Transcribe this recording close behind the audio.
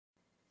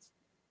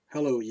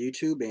Hello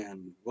YouTube,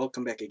 and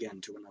welcome back again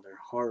to another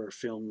horror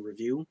film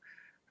review.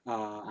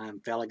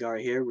 I'm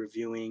Falagar here,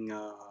 reviewing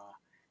a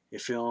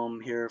film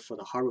here for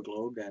the Horror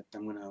Globe that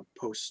I'm going to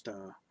post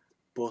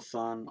both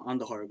on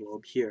the Horror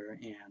Globe here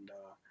and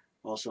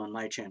also on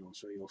my channel,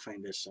 so you'll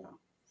find this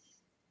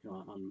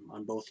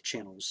on both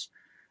channels.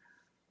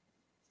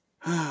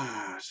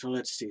 So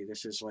let's see,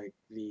 this is like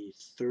the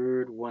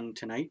third one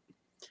tonight.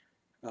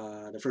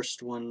 The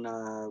first one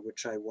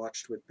which I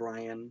watched with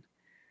Brian,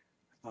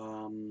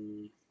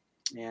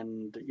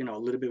 and a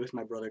little bit with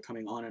my brother,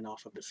 coming on and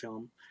off of the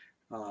film,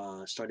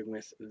 starting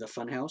with The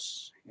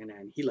Funhouse, and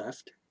then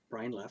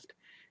Brian left,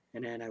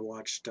 and then I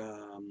watched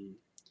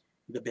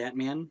The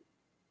Batman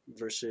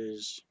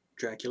versus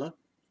Dracula,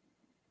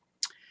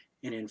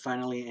 and then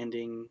finally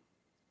ending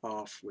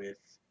off with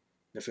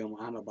the film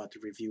I'm about to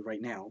review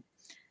right now.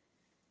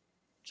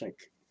 It's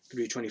like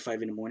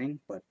 3:25 in the morning,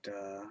 but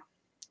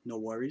no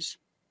worries.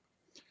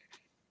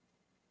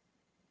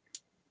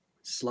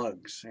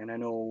 Slugs, and I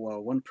know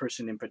one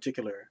person in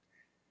particular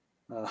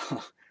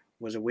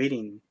was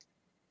awaiting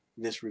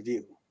this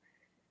review.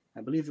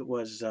 I believe it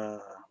was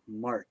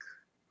Mark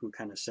who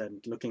kind of said,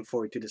 looking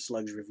forward to the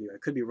Slugs review. I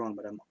could be wrong,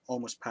 but I'm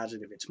almost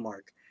positive it's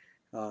Mark,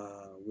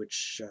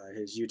 which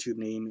his YouTube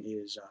name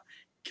is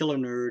Killer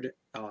Nerd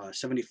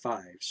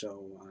 75.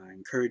 So I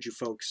encourage you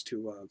folks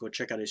to go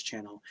check out his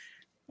channel.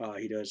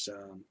 He does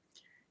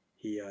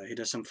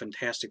some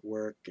fantastic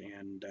work,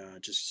 and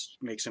just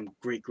makes some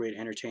great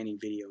entertaining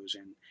videos,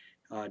 and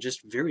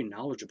just very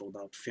knowledgeable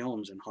about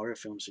films and horror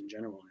films in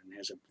general, and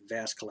has a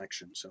vast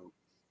collection. So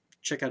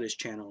check out his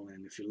channel,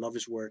 and if you love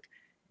his work,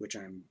 which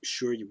I'm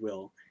sure you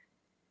will,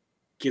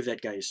 give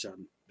that guy a sub,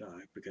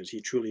 because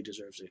he truly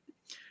deserves it.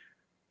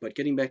 But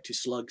getting back to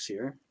Slugs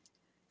here,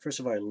 first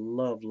of all, I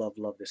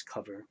love this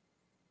cover.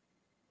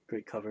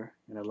 Great cover,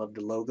 and I love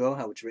the logo,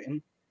 how it's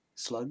written,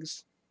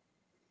 Slugs.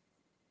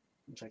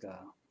 It's like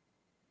a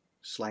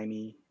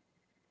slimy,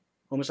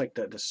 almost like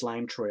the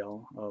slime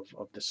trail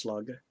of the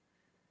slug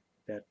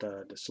that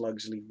the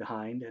slugs leave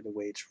behind, and the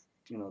way it's,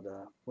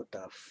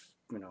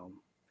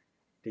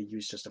 they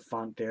use just a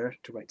font there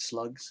to write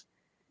Slugs.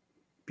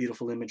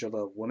 Beautiful image of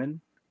a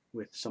woman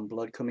with some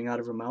blood coming out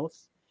of her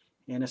mouth,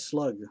 and a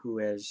slug who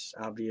has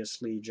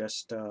obviously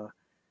just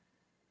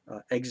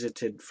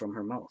exited from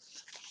her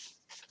mouth.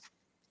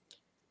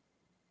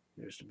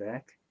 There's the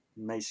back.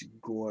 Nice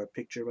gore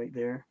picture right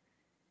there.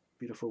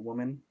 Beautiful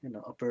woman in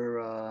the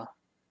upper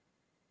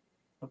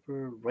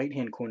right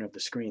hand corner of the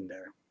screen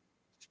there.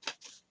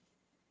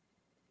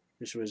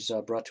 This was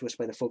brought to us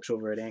by the folks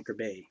over at Anchor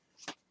Bay.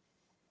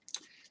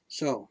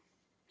 So,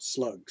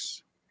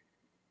 Slugs.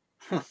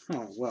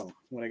 Well,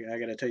 what I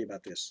got to tell you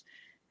about this.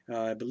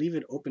 I believe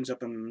it opens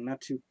up, I'm not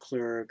too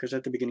clear, because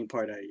at the beginning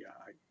part I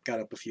got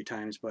up a few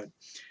times, but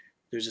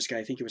there's this guy,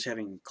 I think he was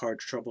having car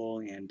trouble,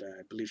 and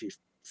I believe he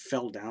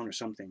fell down or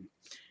something.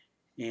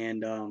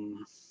 And a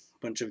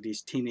bunch of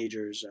these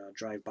teenagers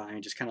drive by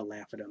and just kind of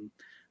laugh at him.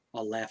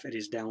 I'll laugh at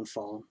his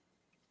downfall.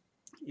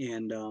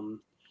 And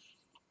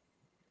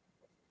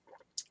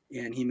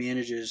he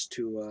manages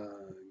to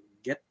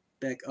get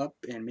back up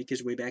and make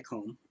his way back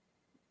home.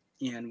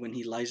 And when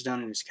he lies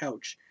down on his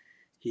couch,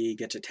 he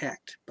gets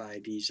attacked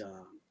by these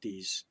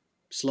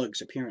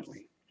slugs,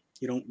 apparently.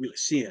 You don't really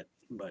see it,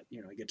 but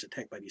he gets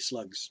attacked by these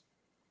slugs.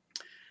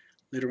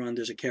 Later on,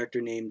 there's a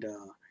character named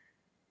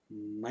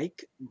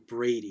Mike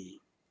Brady.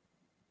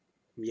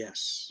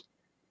 Yes,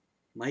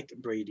 Mike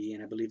Brady,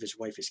 and I believe his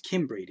wife is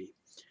Kim Brady.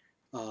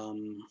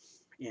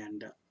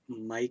 And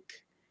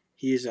Mike,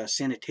 he is a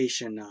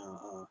sanitation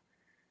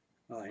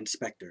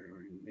inspector,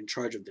 or in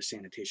charge of the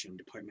sanitation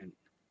department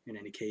in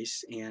any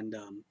case, and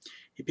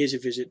he pays a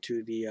visit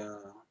to the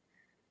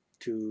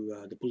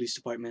police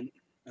department,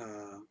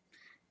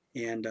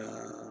 and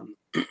I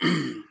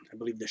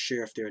believe the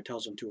sheriff there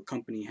tells him to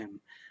accompany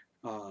him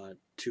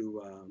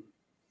to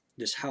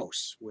this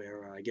house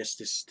where I guess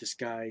this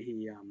guy,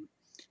 he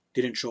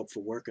didn't show up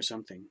for work or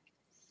something.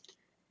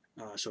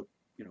 So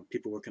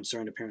people were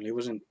concerned. Apparently, it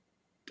wasn't.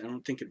 I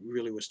don't think it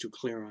really was too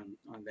clear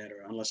on that,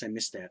 or unless I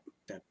missed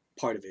that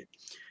part of it.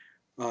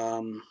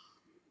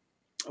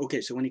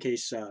 Okay, so in any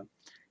case,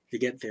 they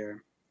get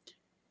there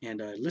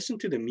and listen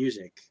to the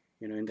music.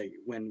 And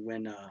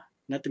when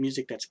not the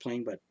music that's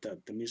playing, but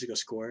the musical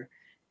score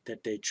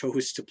that they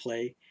chose to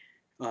play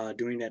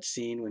during that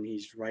scene when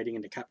he's riding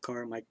in the cop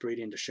car, Mike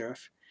Brady and the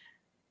sheriff.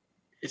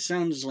 It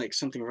sounds like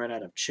something right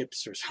out of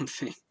Chips or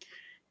something.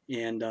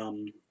 And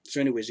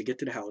so anyways, they get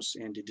to the house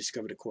and they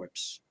discover the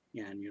corpse.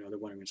 And they're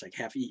wondering, it's like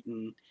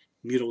half-eaten,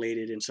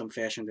 mutilated in some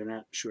fashion. They're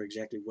not sure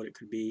exactly what it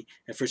could be.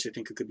 At first they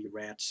think it could be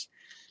rats.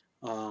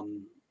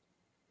 And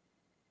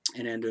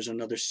then there's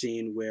another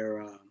scene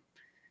where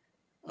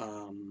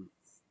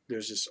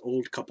there's this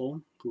old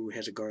couple who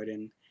has a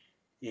garden,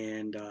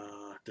 and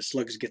the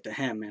slugs get to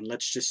him, and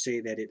let's just say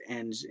that it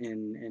ends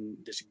in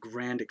this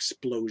grand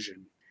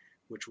explosion,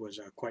 which was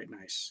quite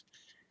nice.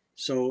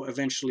 So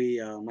eventually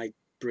Mike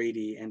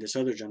Brady and this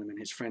other gentleman,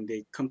 his friend,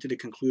 they come to the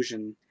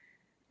conclusion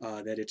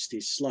that it's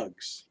these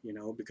slugs,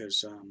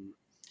 because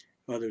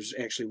there's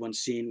actually one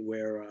scene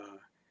where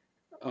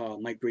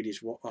Mike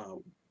Brady's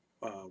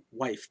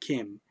wife,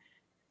 Kim,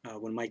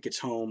 when Mike gets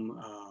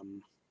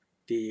home,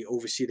 they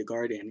oversee the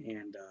garden,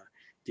 and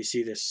they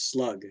see this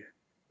slug,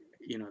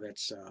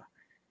 that's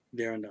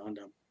there on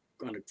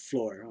the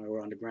floor or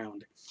on the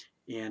ground,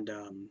 and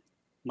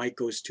Mike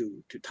goes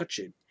to touch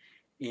it,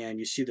 and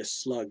you see the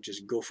slug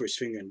just go for his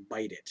finger and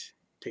bite it,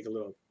 take a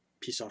little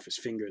piece off his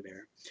finger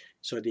there.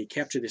 So they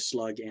capture this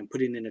slug and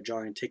put it in a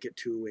jar and take it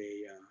to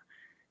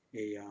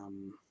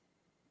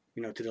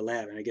to the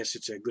lab, and I guess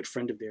it's a good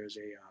friend of theirs,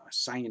 a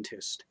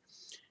scientist,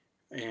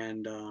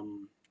 and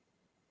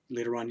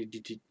later on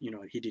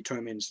he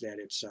determines that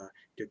it's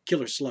they're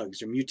killer slugs,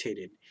 they're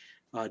mutated,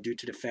 due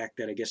to the fact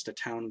that I guess the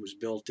town was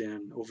built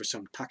in over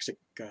some toxic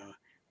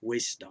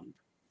waste dump.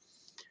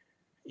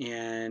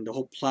 And the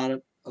whole plot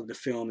of the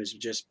film is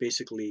just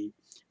basically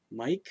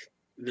Mike,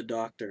 the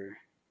doctor,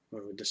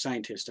 or the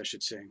scientist, I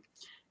should say,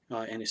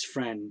 and his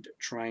friend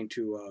trying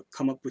to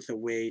come up with a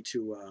way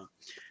to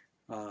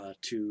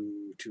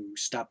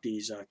stop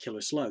these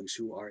killer slugs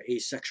who are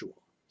asexual,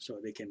 so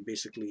they can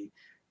basically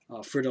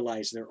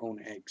fertilize their own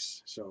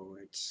eggs. So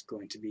it's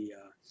going to be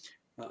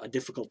a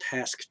difficult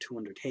task to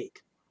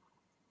undertake.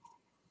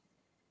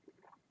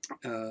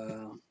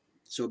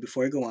 So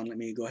before I go on, let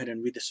me go ahead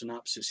and read the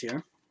synopsis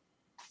here.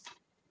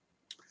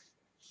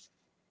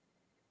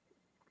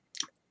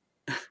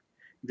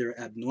 They're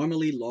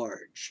abnormally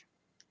large.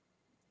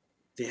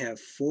 They have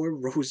 4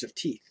 rows of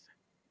teeth.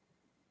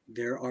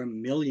 There are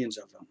millions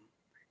of them,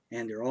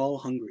 and they're all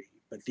hungry.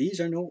 But these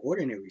are no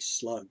ordinary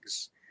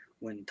slugs.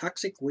 When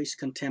toxic waste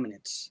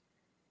contaminates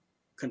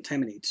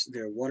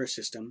their water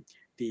system,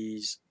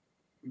 these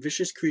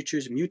vicious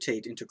creatures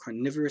mutate into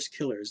carnivorous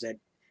killers that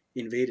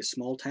invade a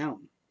small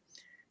town.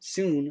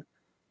 Soon,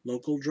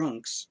 local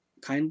drunks,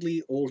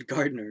 kindly old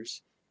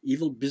gardeners,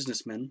 evil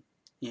businessmen,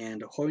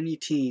 and horny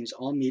teens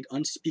all meet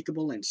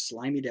unspeakable and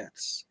slimy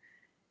deaths.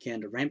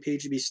 Can the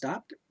rampage be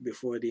stopped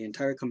before the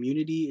entire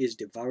community is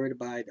devoured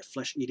by the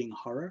flesh-eating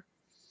horror?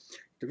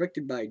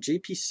 Directed by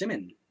J.P.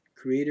 Simon,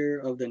 creator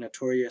of the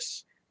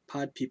notorious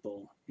Pod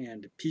People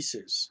and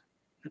Pieces.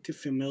 Not too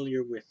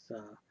familiar with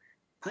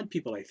Pod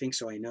People, I think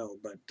so, I know,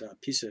 but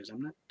Pieces,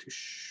 I'm not too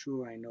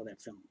sure I know that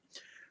film.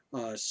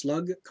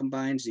 Slug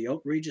combines the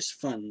outrageous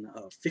fun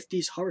of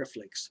 50s horror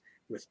flicks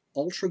with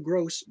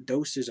ultra-gross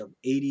doses of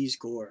 80s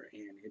gore,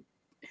 and it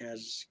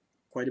has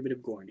quite a bit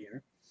of gore in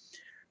here.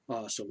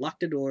 So lock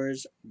the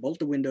doors, bolt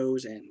the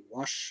windows, and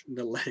wash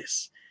the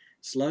lettuce.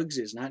 Slugs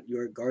is not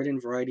your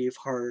garden variety of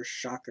horror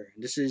shocker.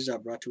 And this is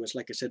brought to us,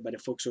 like I said, by the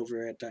folks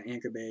over at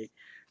Anchor Bay.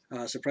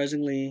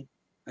 Surprisingly,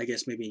 I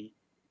guess maybe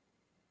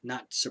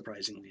not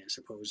surprisingly, I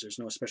suppose, there's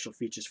no special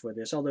features for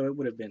this, although it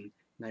would have been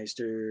nice.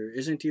 There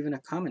isn't even a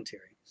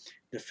commentary.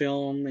 The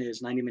film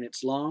is 90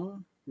 minutes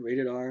long,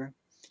 rated R,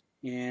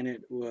 and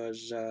it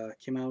was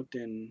came out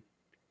in,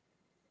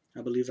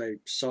 I believe I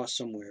saw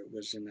somewhere, it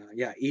was in,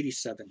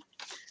 87.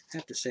 I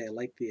have to say, I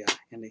like the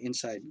and the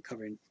inside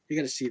covering. You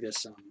got to see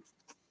this.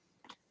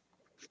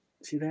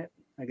 See that?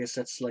 I guess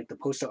that's like the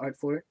poster art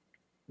for it.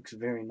 Looks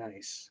very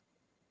nice.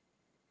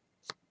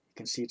 You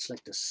can see it's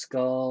like the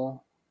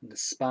skull, and the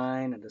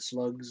spine, and the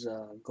slugs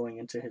going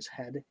into his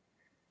head,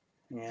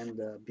 and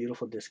the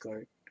beautiful disc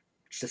art.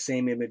 It's the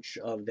same image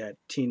of that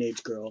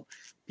teenage girl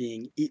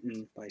being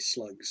eaten by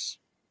slugs.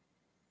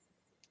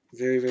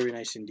 Very, very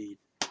nice indeed.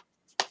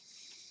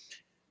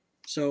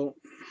 So,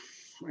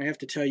 I have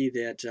to tell you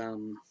that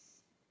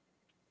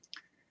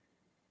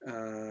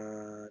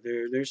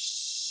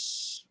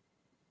there's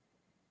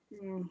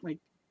like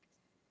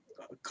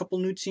a couple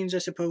nude scenes, I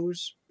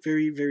suppose.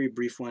 Very, very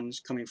brief ones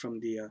coming from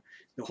the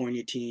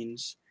horny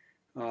teens.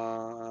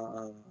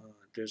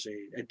 There's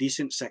a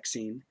decent sex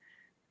scene,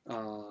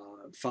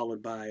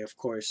 followed by, of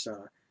course,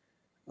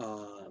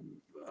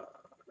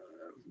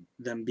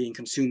 them being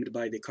consumed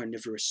by the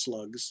carnivorous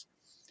slugs.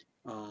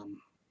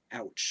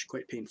 Ouch,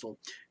 quite painful.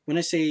 When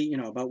I say,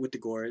 about with the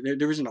gore,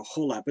 there isn't a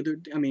whole lot, but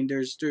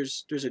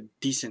there's a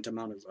decent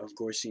amount of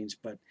gore scenes,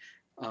 but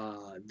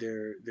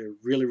they're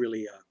really,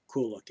 really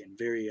cool looking,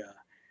 very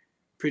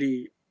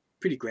pretty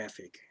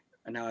graphic.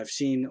 Now I've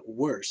seen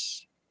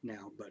worse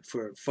now, but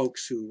for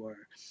folks who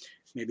are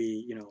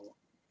maybe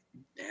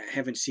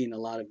haven't seen a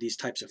lot of these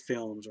types of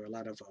films or a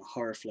lot of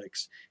horror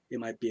flicks, it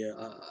might be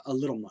a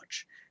little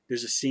much.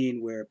 There's a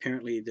scene where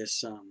apparently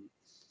this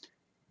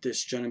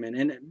gentleman,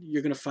 and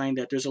you're going to find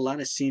that there's a lot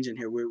of scenes in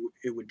here where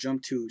it would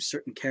jump to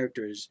certain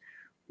characters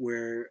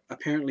where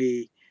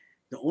apparently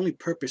the only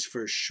purpose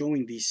for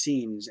showing these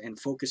scenes and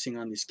focusing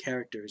on these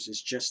characters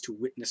is just to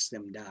witness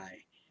them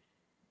die.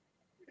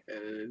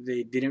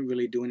 They didn't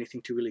really do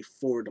anything to really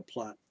forward the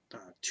plot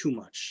too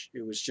much.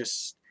 It was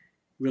just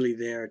really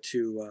there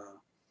to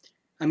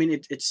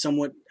it's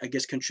somewhat, I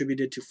guess,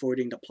 contributed to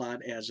forwarding the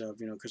plot as of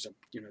because of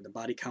the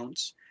body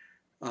counts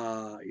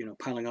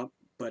piling up,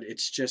 but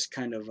it's just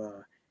kind of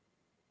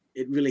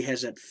it really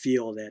has that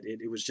feel that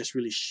it was just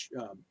really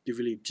they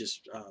really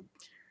just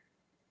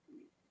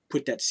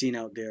put that scene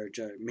out there,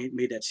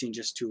 made that scene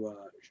just to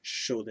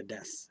show the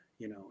death,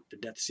 the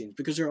death scenes,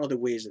 because there are other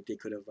ways that they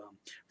could have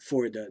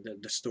forwarded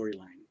the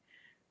storyline.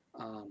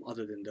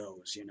 other than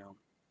those, you know.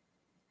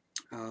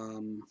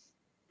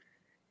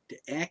 The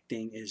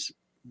acting is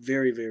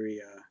very,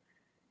 very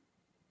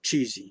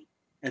cheesy.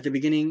 At the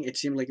beginning, it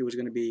seemed like it was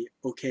going to be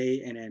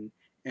okay, and then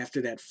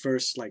after that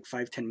first like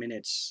 5-10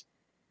 minutes,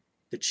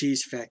 the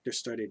cheese factor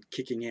started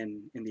kicking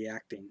in the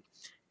acting,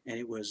 and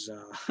it was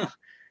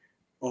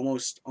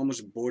almost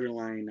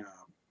borderline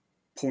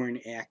porn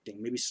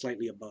acting, maybe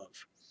slightly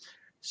above.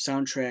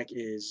 Soundtrack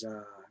is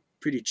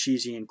pretty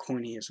cheesy and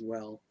corny as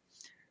well.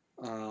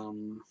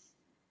 Um,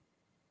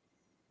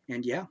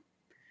 and yeah,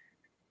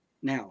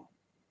 now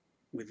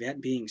with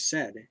that being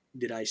said,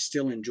 did I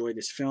still enjoy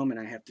this film? And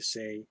I have to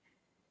say,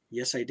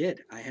 yes, I did.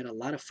 I had a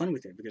lot of fun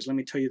with it because let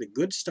me tell you the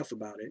good stuff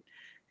about it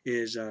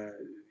is,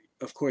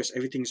 of course,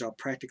 everything's all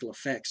practical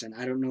effects, and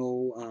I don't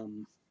know,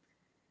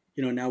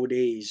 you know,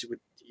 nowadays with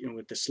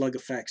the slug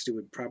effects, they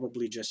would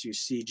probably just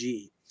use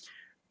CG,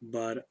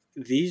 but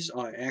these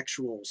are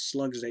actual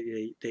slugs that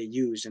they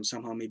use and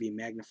somehow maybe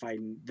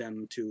magnifying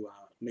them to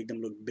make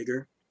them look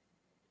bigger.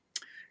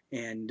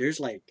 And there's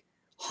like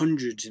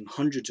hundreds and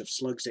hundreds of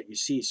slugs that you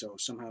see. So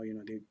somehow, you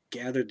know, they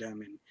gathered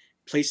them and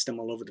placed them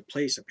all over the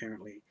place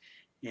apparently,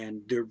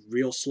 and they're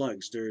real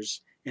slugs.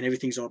 And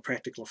everything's all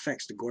practical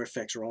effects. The gore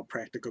effects are all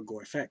practical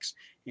gore effects,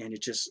 and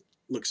it just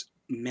looks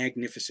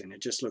magnificent.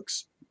 It just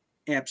looks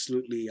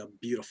absolutely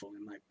beautiful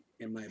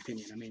in my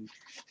opinion. I mean,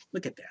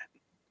 look at that.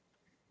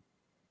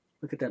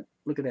 Look at that.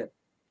 Look at that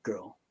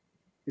girl.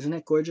 Isn't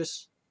that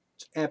gorgeous?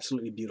 It's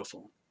absolutely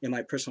beautiful, in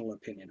my personal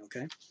opinion.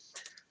 Okay.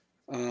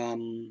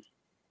 Um,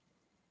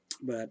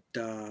 but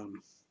I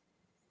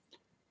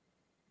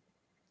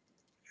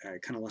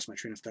kind of lost my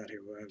train of thought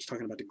here. Where I was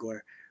talking about the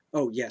gore.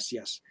 Oh yes,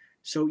 yes.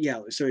 So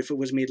yeah, so if it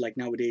was made like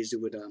nowadays,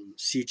 it would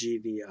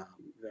CG the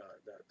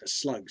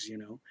slugs, you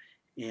know,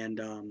 and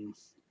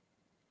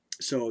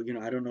so you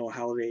know I don't know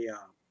how they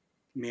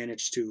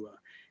managed to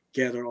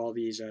gather all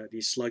these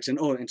slugs, and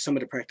oh, and some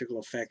of the practical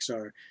effects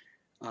are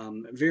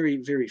very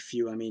very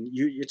few. I mean,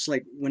 it's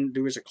like when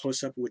there was a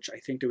close up, which I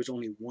think there was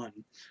only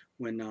one,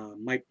 when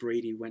Mike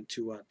Brady went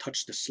to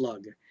touch the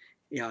slug,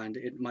 and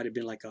it might have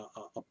been like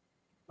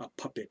a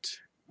puppet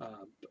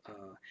uh,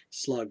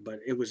 slug, but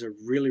it was a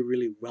really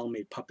really well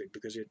made puppet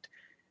because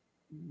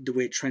the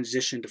way it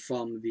transitioned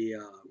from the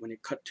when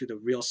it cut to the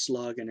real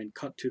slug and then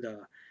cut to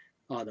the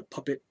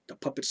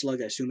puppet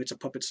slug. I assume it's a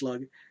puppet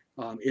slug.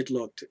 It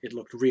looked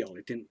real.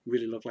 It didn't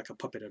really look like a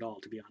puppet at all,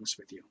 to be honest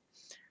with you.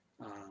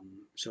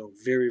 So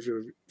very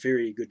very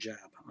very good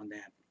job on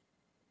that.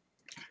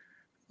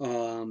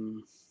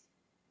 Um,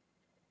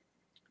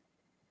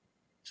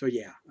 so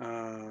yeah,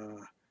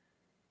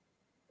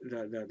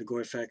 the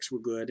gore effects were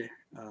good.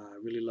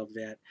 Really love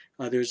that.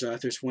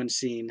 There's one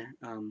scene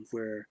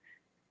where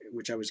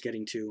which I was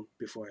getting to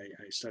before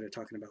I started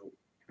talking about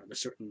the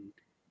certain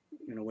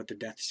what the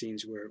death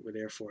scenes were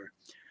there for.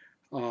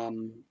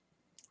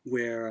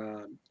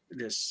 Where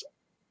this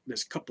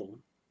couple,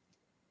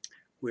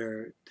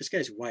 where this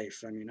guy's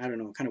wife, I mean, I don't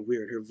know, kind of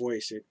weird. Her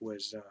voice, it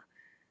was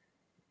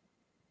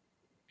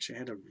she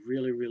had a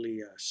really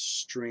really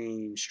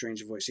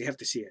strange voice. You have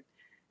to see it.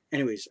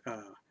 Anyways,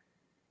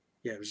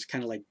 yeah, it was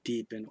kind of like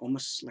deep and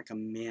almost like a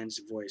man's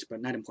voice,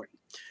 but not important.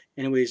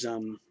 Anyways,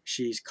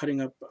 she's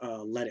cutting up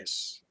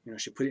lettuce. You know,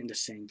 she put it in the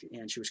sink,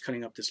 and she was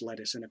cutting up this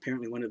lettuce, and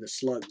apparently one of the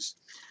slugs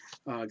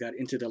got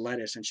into the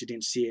lettuce, and she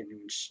didn't see it.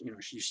 And she,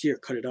 you see her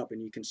cut it up,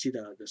 and you can see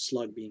the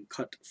slug being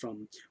cut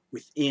from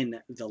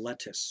within the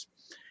lettuce,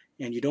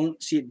 and you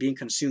don't see it being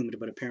consumed.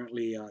 But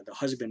apparently, the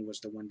husband was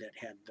the one that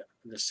had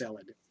the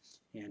salad,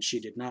 and she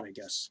did not, I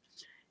guess.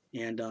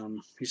 And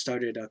he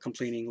started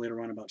complaining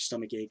later on about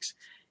stomach aches.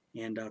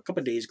 And a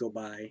couple of days go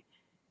by,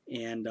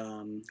 and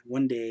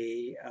one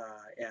day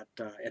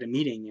at a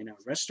meeting in a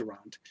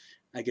restaurant,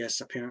 I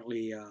guess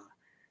apparently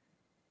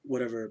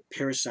whatever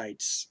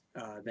parasites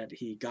that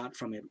he got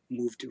from it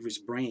moved to his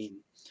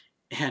brain,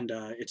 and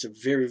it's a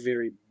very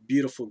very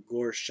beautiful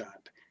gore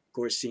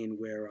scene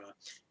where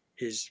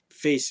his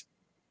face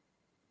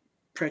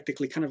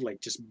practically kind of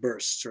like just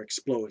bursts or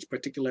explodes,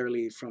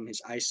 particularly from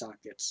his eye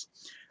sockets.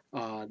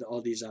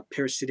 All these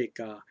parasitic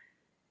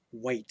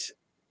white,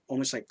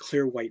 almost like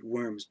clear white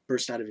worms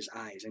burst out of his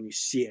eyes, and you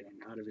see it,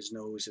 and out of his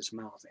nose, his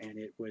mouth, and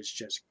it was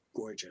just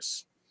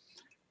gorgeous.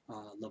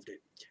 Loved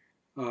it.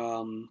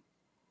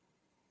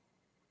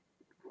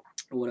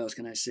 What else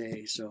can I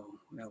say? So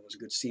that was a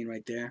good scene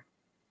right there.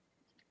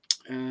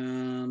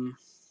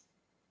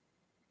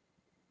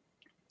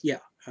 Yeah.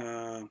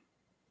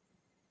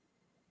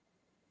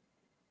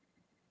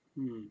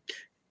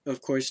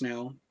 Of course,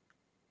 now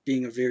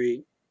being a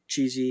very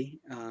cheesy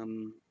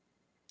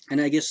and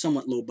I guess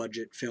somewhat low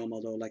budget film,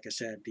 although like I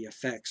said, the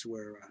effects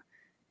were,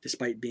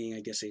 despite being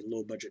I guess a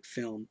low budget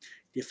film,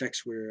 the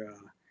effects were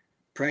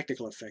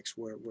practical effects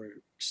were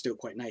still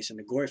quite nice, and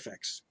the gore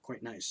effects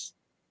quite nice.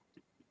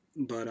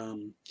 But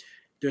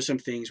there's some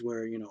things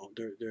where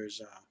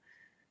there's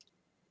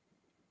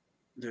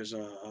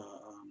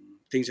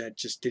things that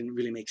just didn't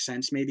really make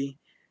sense. Maybe,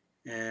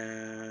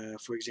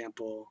 for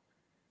example,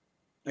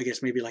 I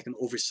guess maybe like an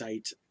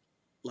oversight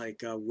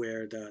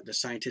where the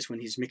scientist, when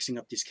he's mixing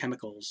up these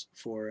chemicals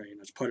for,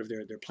 it's part of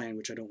their plan,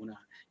 which I don't want to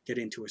get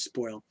into or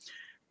spoil,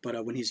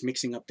 but when he's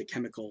mixing up the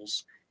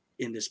chemicals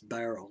in this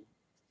barrel,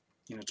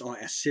 it's all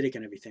acidic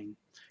and everything.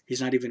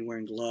 He's not even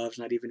wearing gloves,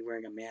 not even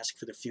wearing a mask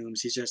for the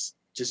fumes. He's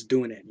just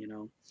doing it,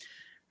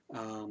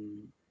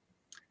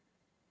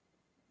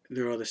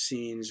 There are other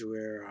scenes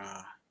where,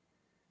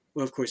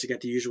 well, of course, you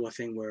got the usual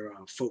thing where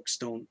folks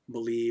don't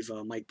believe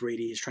Mike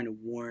Brady is trying to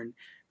warn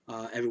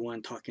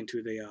everyone, talking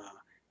to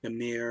the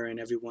mayor and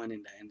everyone,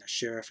 and the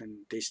sheriff,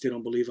 and they still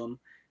don't believe him,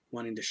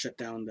 wanting to shut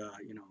down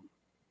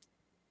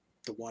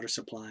the water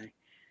supply.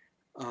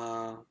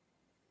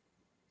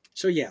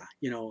 So yeah,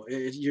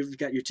 you've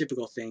got your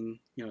typical thing,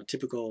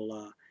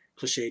 typical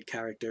cliched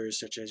characters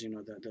such as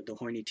the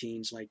horny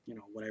teens, like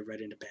what I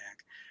read in the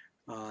back.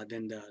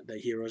 Then the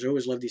heroes. I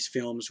always love these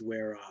films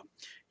where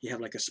you have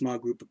like a small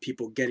group of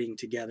people getting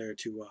together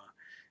to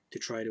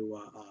try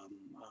to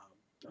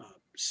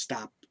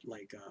stop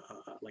like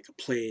a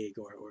plague,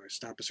 or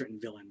stop a certain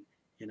villain.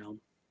 I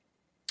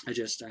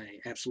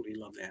absolutely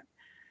love that.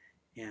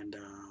 And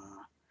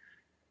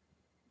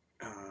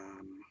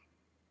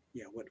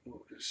yeah, what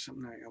was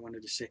something I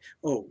wanted to say?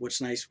 Oh, what's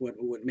nice, what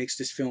makes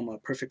this film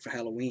perfect for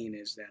Halloween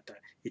is that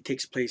it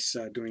takes place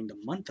during the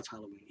month of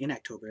Halloween, in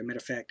October. As a matter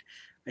of fact,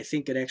 I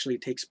think it actually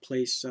takes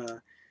place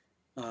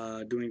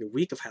during the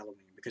week of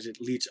Halloween, because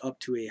it leads up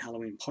to a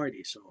Halloween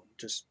party. So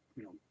just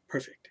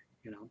perfect.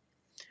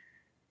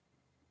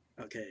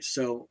 Okay,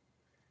 so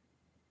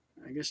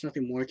I guess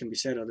nothing more can be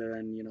said other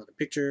than the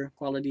picture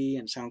quality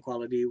and sound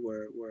quality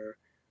were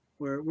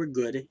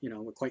good.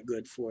 We're quite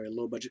good for a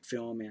low budget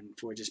film and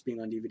for just being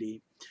on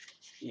DVD.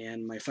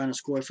 And my final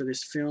score for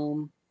this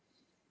film,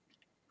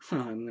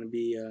 I'm going to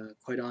be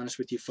quite honest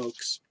with you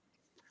folks.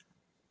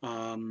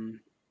 I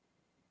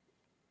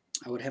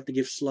would have to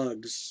give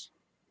SLUGS.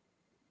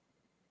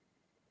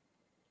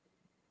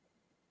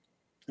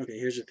 Okay,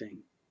 here's the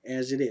thing.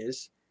 As it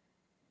is,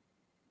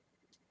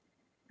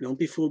 don't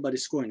be fooled by the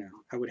score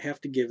now. I would have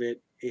to give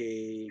it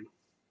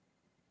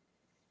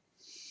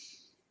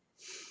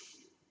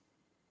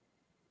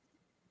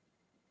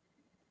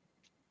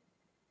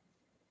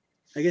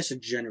I guess a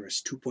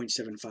generous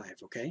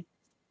 2.75, okay?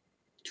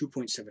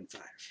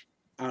 2.75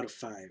 out of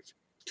 5.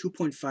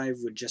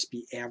 2.5 would just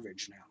be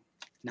average now.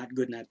 Not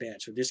good, not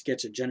bad. So this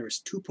gets a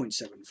generous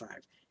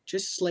 2.75,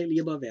 just slightly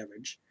above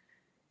average.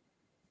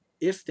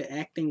 If the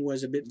acting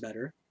was a bit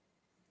better,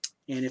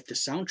 and if the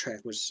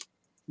soundtrack was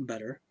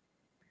better,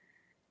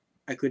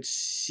 I could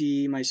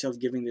see myself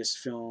giving this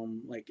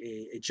film like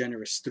a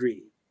generous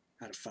 3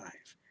 out of 5.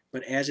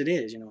 But as it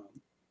is,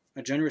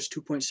 a generous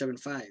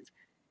 2.75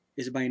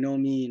 is by no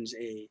means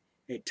a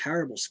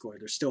terrible score.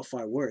 There's still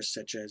far worse,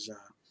 such as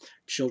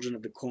Children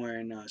of the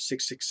Corn,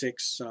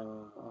 666,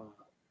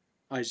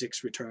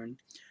 Isaac's Return,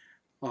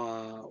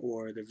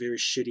 or the very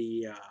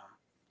shitty,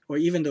 or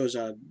even those,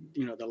 the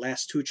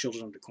last two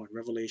Children of the Corn,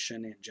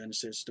 Revelation and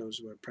Genesis. Those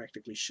were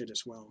practically shit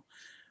as well.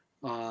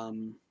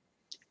 And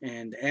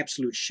the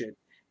absolute shit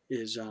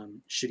is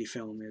shitty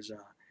film is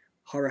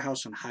Horror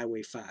House on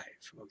Highway 5.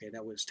 Okay,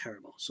 that was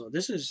terrible. So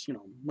this is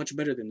much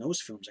better than those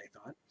films, I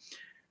thought.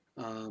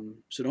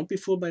 So don't be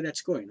fooled by that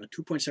score.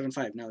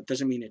 2.75. Now it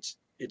doesn't mean it's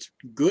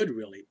good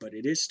really, but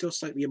it is still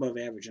slightly above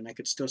average, and I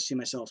could still see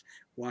myself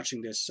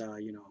watching this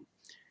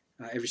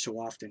every so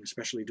often,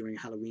 especially during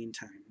Halloween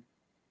time,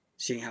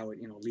 seeing how it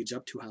leads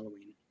up to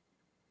Halloween.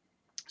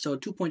 So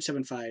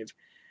 2.75,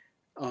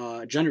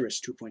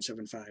 generous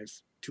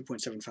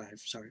 2.75,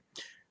 sorry,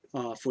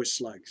 for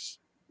SLUGS.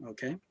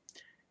 Okay.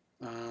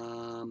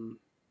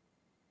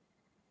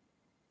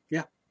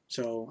 Yeah.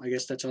 So I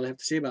guess that's all I have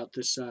to say about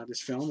this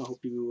film. I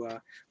hope you.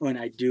 Oh, and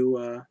I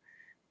do.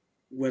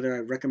 Whether I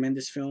recommend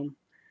this film,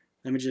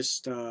 let me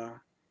just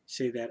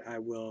say that I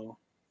will.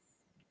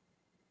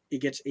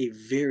 It gets a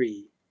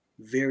very,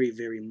 very,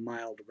 very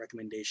mild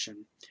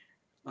recommendation,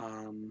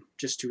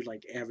 just to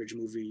like average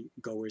movie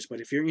goers. But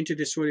if you're into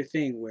this sort of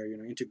thing, where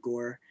into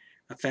gore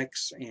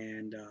effects,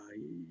 and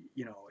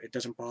it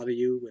doesn't bother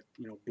you with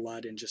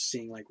blood and just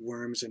seeing like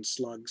worms and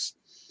slugs,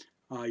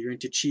 you're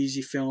into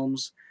cheesy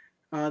films,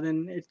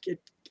 then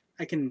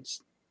I can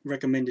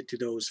recommend it to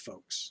those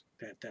folks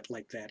that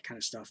like that kind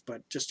of stuff.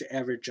 But just to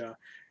average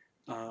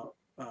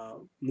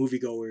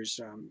moviegoers,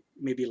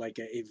 maybe like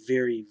a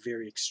very,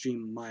 very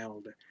extreme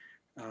mild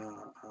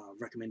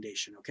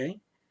recommendation. Okay,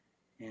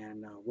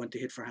 and one to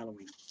hit for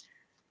Halloween.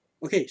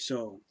 Okay,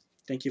 so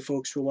thank you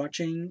folks for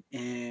watching,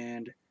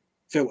 and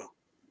farewell.